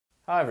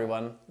Hi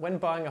everyone, when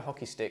buying a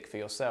hockey stick for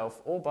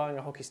yourself or buying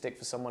a hockey stick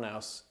for someone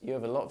else, you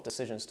have a lot of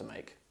decisions to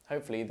make.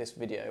 Hopefully this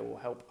video will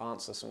help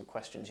answer some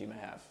questions you may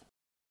have.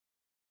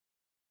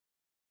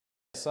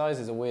 Size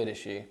is a weird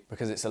issue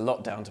because it's a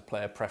lot down to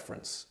player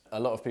preference. A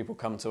lot of people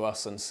come to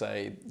us and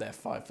say they're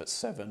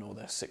 5'7" or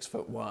they're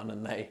 6'1"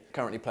 and they're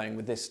currently playing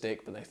with this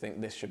stick but they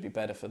think this should be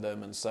better for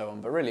them and so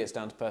on. But really it's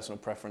down to personal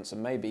preference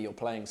and maybe your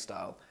playing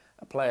style.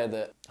 A player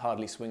that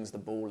hardly swings the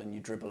ball and you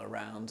dribble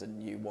around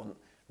and you want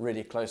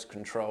really close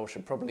control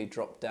should probably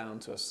drop down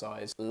to a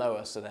size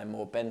lower so they're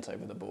more bent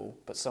over the ball,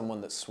 but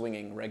someone that's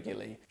swinging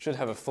regularly should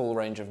have a full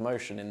range of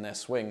motion in their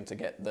swing to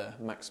get the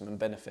maximum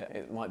benefit.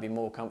 It might be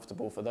more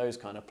comfortable for those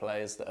kind of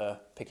players that are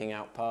picking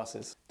out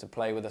passes to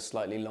play with a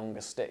slightly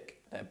longer stick.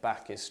 Their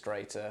back is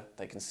straighter,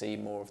 they can see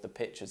more of the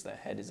pitch as their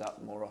head is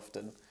up more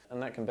often,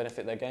 and that can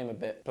benefit their game a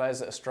bit. Players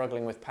that are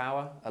struggling with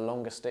power, a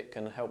longer stick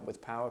can help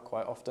with power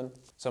quite often.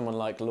 Someone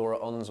like Laura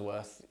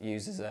Onsworth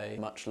uses a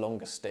much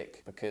longer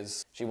stick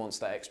because she wants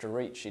that extra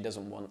reach. She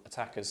doesn't want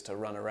attackers to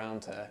run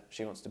around her.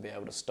 She wants to be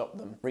able to stop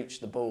them, reach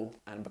the ball,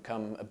 and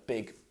become a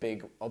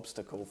big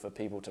obstacle for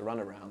people to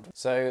run around.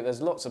 So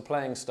there's lots of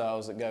playing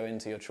styles that go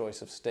into your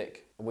choice of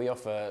stick. We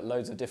offer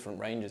loads of different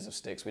ranges of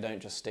sticks. We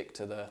don't just stick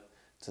to the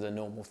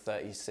normal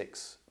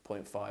 36.5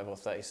 or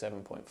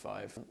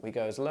 37.5. We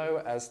go as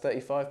low as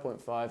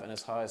 35.5 and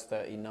as high as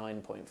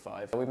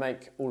 39.5. We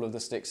make all of the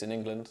sticks in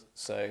England,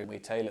 so we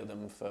tailor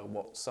them for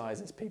what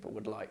sizes people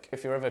would like.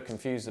 If you're ever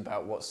confused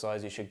about what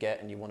size you should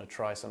get and you want to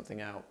try something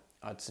out,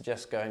 I'd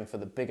suggest going for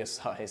the bigger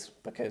size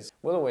because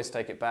we'll always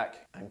take it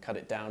back and cut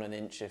it down an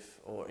inch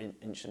or an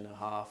inch and a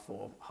half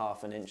or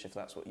half an inch if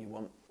that's what you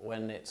want.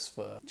 When it's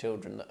for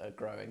children that are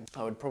growing,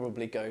 I would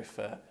probably go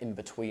for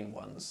in-between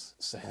ones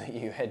so that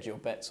you hedge your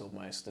bets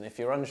almost. And if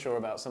you're unsure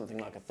about something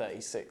like a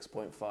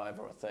 36.5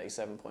 or a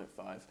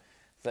 37.5,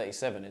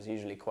 37 is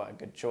usually quite a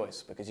good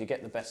choice because you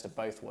get the best of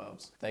both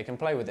worlds. They can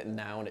play with it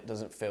now and it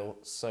doesn't feel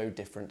so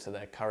different to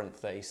their current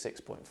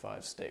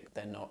 36.5 stick.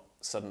 They're not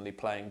suddenly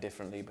playing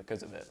differently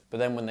because of it. But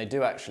then when they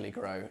do actually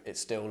grow,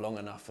 it's still long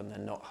enough and they're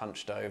not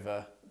hunched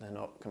over, they're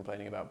not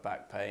complaining about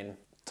back pain,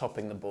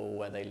 topping the ball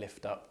where they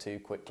lift up too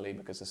quickly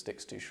because the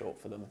stick's too short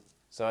for them.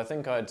 So I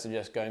think I'd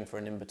suggest going for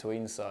an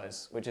in-between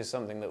size, which is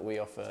something that we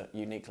offer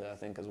uniquely, I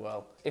think, as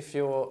well. If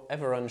you're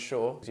ever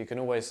unsure, you can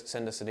always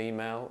send us an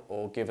email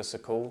or give us a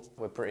call.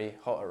 We're pretty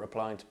hot at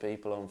replying to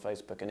people on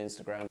Facebook and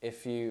Instagram.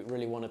 If you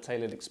really want a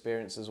tailored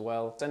experience as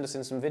well, send us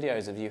in some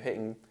videos of you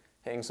hitting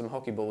some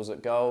hockey balls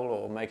at goal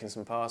or making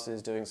some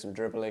passes, doing some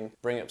dribbling.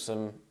 Bring up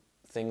some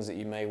things that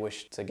you may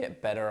wish to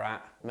get better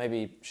at.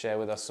 Maybe share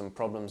with us some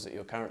problems that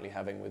you're currently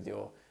having with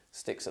your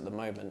sticks at the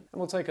moment. And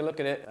we'll take a look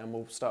at it and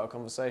we'll start a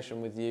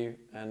conversation with you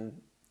and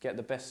get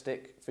the best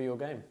stick for your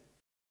game.